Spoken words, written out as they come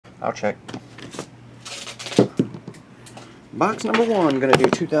I'll check. Box number 1, gonna do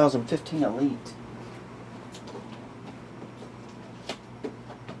 2015 Elite.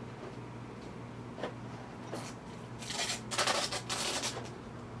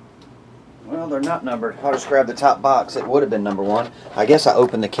 Well, they're not numbered. I'll just grab the top box. It would have been number 1. I guess I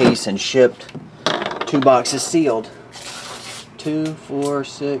opened the case and shipped 2 boxes sealed. 2, 4,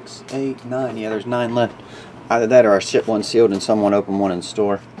 6, 8, 9. Yeah, there's 9 left. Either that or I shipped 1 sealed and someone opened 1 in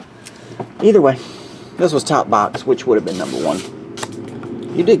store. Either way, this was top box, which would have been number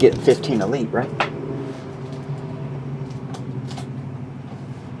 1. You did get 15 Elite, right?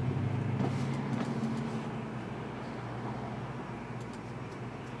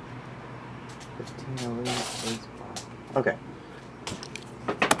 Okay.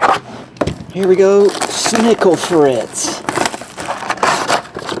 Here we go. Snickle Fritz.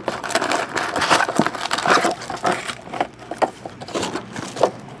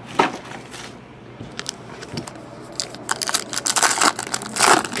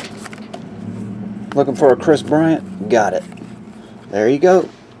 Looking for a Chris Bryant? Got it. There you go.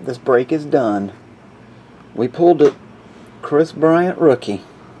 This break is done. We pulled it. Chris Bryant rookie.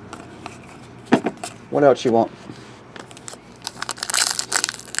 What else you want?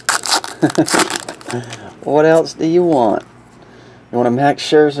 What else do you want? You want a Max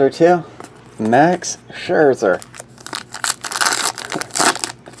Scherzer too? Max Scherzer.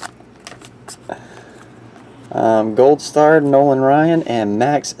 Gold Star Nolan Ryan and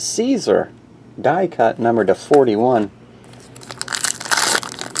Max Caesar. Die cut number to 41.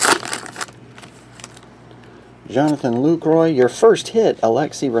 Jonathan Lucroy, your first hit,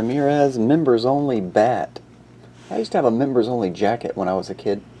 Alexi Ramirez, members only bat. I used to have a members only jacket when I was a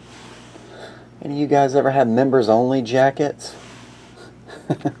kid. Any of you guys ever had members only jackets?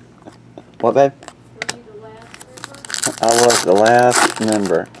 What, babe? Were you the last member? I was the last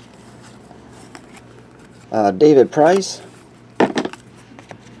member. David Price.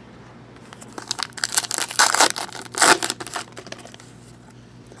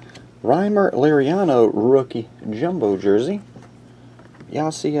 Reimer Liriano rookie jumbo jersey.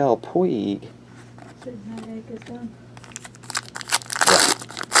 Yasiel Puig. So that egg is done.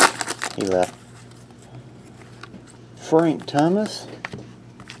 Yeah, he left. Frank Thomas.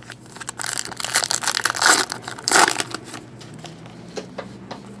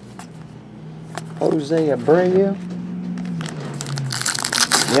 Jose Abreu.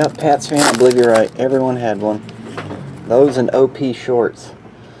 Yep, Pats fan, I believe you're right. Everyone had one. Those and OP shorts.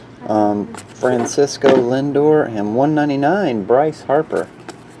 Francisco Lindor and 199 Bryce Harper.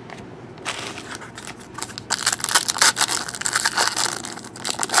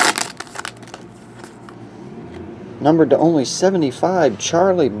 Numbered to only 75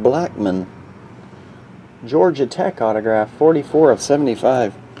 Charlie Blackmon. Georgia Tech autograph, 44 of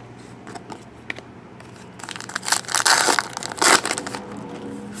 75.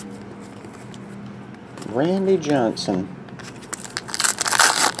 Randy Johnson.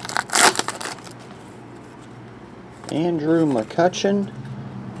 Andrew McCutcheon,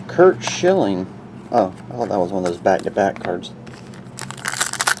 Kurt Schilling. Oh, I thought that was one of those back-to-back cards.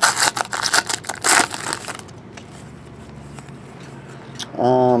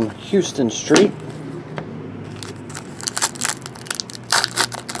 Houston Street.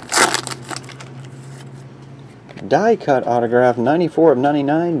 Die cut autograph, 94 of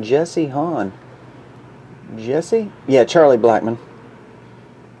 99, Jesse Hahn. Jesse? Yeah, Charlie Blackmon.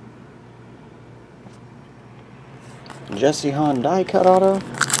 Jesse Hahn die cut auto.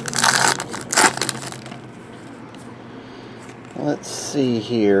 Let's see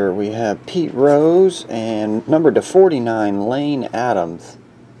here. We have Pete Rose and numbered to 49 Lane Adams.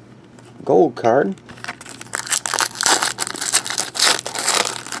 Gold card.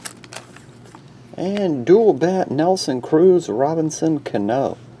 And dual bat Nelson Cruz Robinson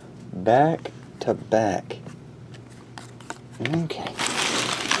Cano. Back to back. Okay.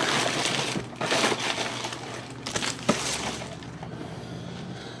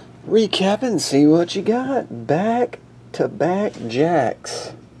 Recap and see what you got. Back to back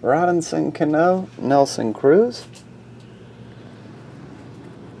Jacks. Robinson Cano, Nelson Cruz.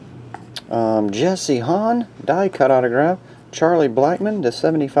 Jesse Hahn, die cut autograph. Charlie Blackmon to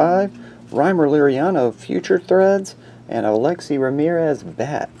 75. Reimer Liriano, future threads. And Alexi Ramirez,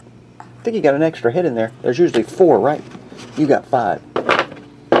 bat. I think you got an extra hit in there. There's usually 4, right? You got 5.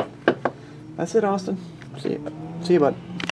 That's it, Austin. See you, bud.